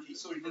no foreign key,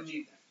 so it didn't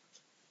need that.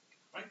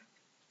 Right?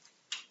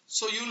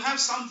 So you'll have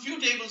some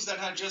few tables that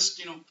are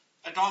just,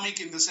 atomic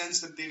in the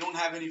sense that they don't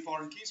have any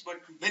foreign keys, but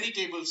many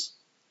tables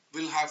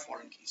will have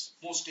foreign keys.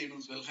 Most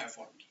tables will have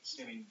foreign keys.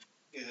 I mean,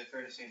 is it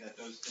fair to say that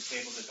the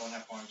tables that don't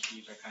have foreign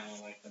keys are kind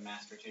of like the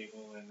master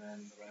table, and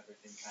then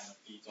everything kind of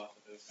feeds off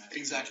of those master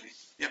Exactly.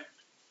 tables?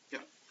 Yeah,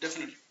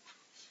 definitely.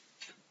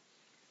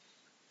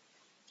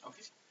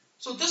 Okay.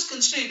 So this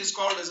constraint is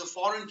called as a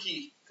foreign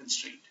key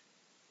constraint.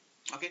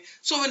 Okay.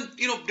 So when,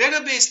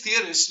 database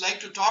theorists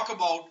like to talk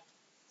about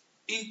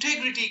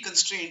integrity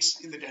constraints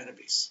in the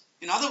database.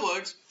 In other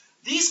words,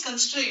 these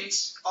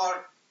constraints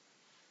are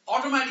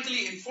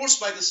automatically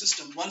enforced by the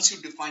system once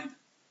you define them.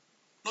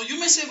 Now you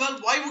may say, well,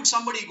 why would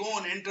somebody go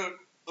and enter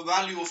a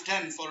value of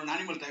 10 for an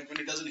animal type when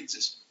it doesn't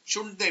exist?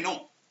 Shouldn't they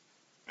know?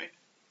 Right?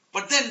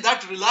 But then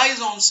that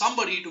relies on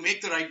somebody to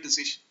make the right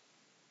decision.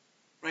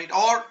 Right?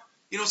 Or,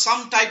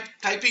 some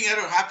typing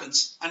error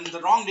happens and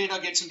the wrong data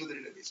gets into the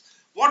database.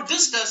 What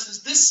this does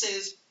is this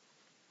says,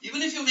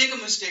 even if you make a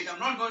mistake, I'm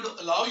not going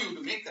to allow you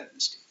to make that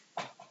mistake.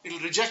 It will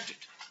reject it.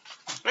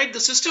 Right? The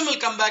system will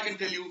come back and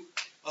tell you,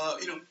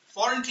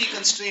 foreign key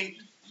constraint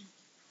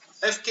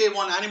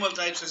FK1 animal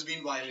types has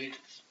been violated.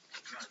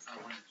 It's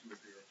not 1 or 2 or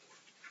 3 or 4.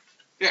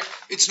 Yeah,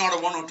 it's not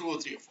a 1 or 2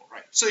 or 3 or 4,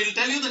 right? So it'll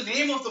tell you the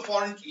name of the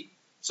foreign key.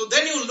 So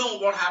then you'll know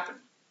what happened.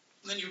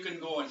 Then you can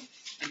go and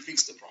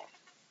fix the problem.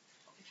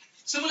 Okay.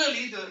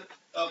 Similarly,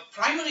 the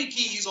primary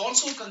key is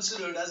also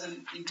considered as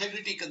an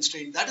integrity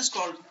constraint. That is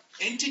called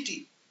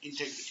entity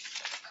integrity.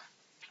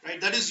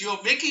 Right? That is,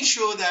 you're making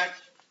sure that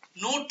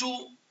no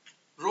 2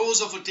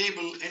 rows of a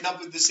table end up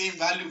with the same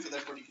value for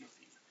that particular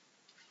field.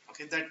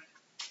 Okay, that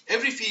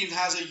every field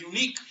has a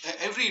unique,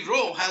 every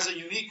row has a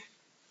unique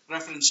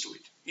reference to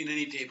it in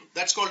any table.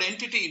 That's called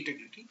entity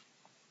integrity.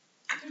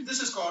 Okay,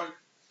 this is called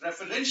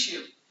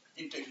referential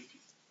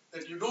integrity,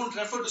 that you don't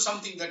refer to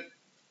something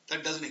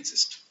that doesn't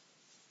exist.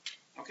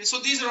 Okay, so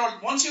these are all,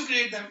 once you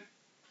create them,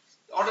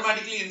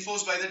 automatically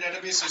enforced by the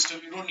database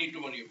system. You don't need to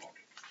worry about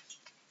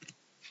it.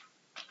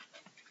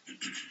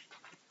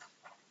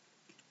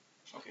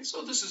 Okay,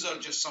 so this is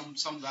just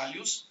some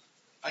values.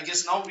 I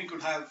guess now we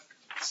could have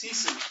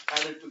Cecil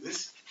added to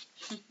this.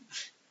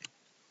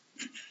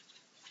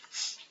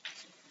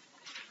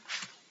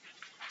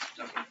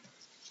 Okay.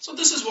 So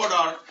this is what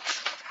our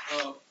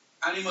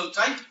animal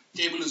type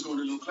table is going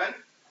to look like.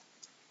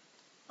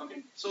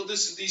 Okay, so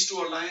these two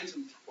are lines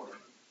and whatever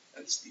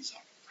else these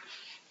are.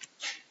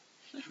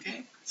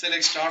 Okay,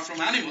 select start from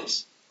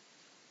animals,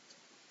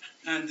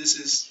 and this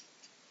is.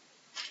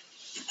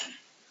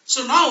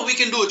 So now we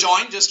can do a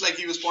join, just like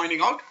he was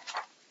pointing out.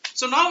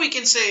 So now we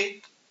can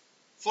say,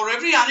 for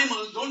every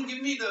animal, don't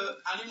give me the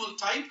animal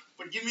type,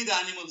 but give me the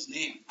animal's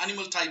name,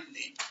 animal type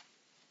name.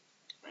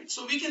 Right?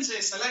 So we can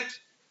say select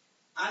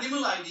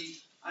animal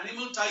ID,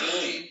 animal type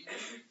name,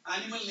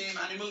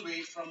 animal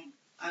weight from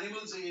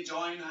animals A,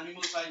 join,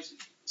 animal types,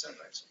 etc.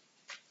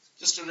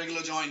 Just a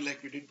regular join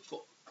like we did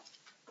before.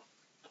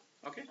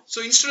 Okay.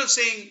 So instead of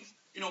saying,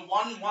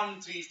 1,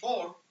 1, 3,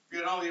 4, we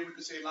are now able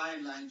to say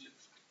lion, lion, Jim.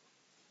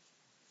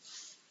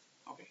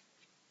 Okay.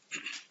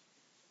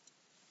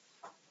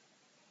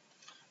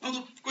 Now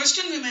the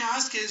question we may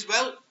ask is,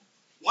 well,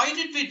 why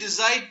did we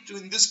decide to,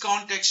 in this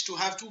context, to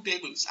have two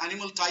tables,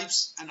 animal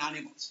types and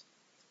animals?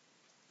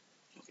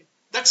 Okay.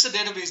 That's the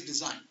database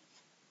design.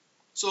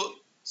 So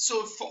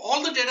for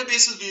all the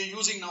databases we are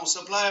using now,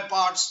 supplier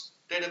parts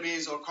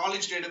database or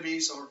college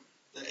database or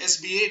the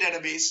SBA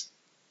database,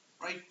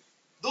 right?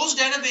 Those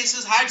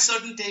databases had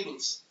certain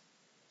tables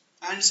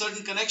and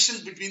certain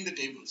connections between the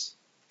tables,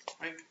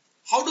 right?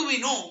 How do we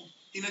know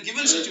in a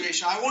given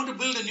situation, I want to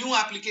build a new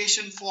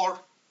application for,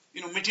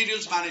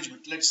 materials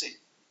management, let's say,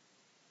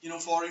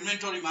 for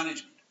inventory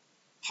management.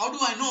 How do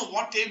I know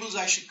what tables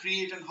I should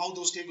create and how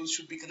those tables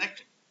should be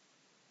connected?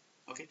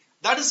 Okay,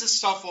 that is the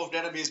stuff of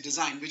database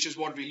design, which is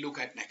what we look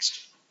at next.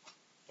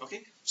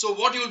 Okay, so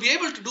what you'll be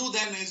able to do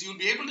then is you'll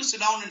be able to sit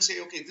down and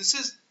say, okay, this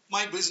is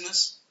my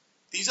business,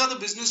 these are the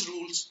business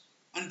rules,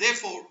 and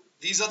therefore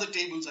these are the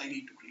tables I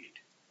need to create.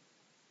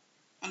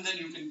 And then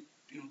you can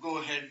go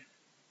ahead,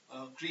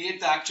 create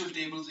the actual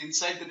tables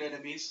inside the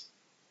database,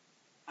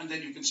 and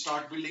then you can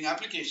start building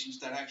applications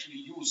that actually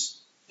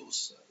use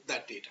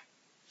that data.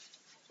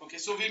 Okay,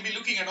 so we'll be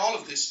looking at all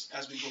of this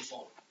as we go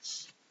forward.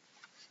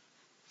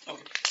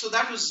 Okay, so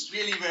that was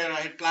really where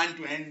I had planned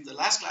to end the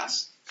last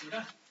class.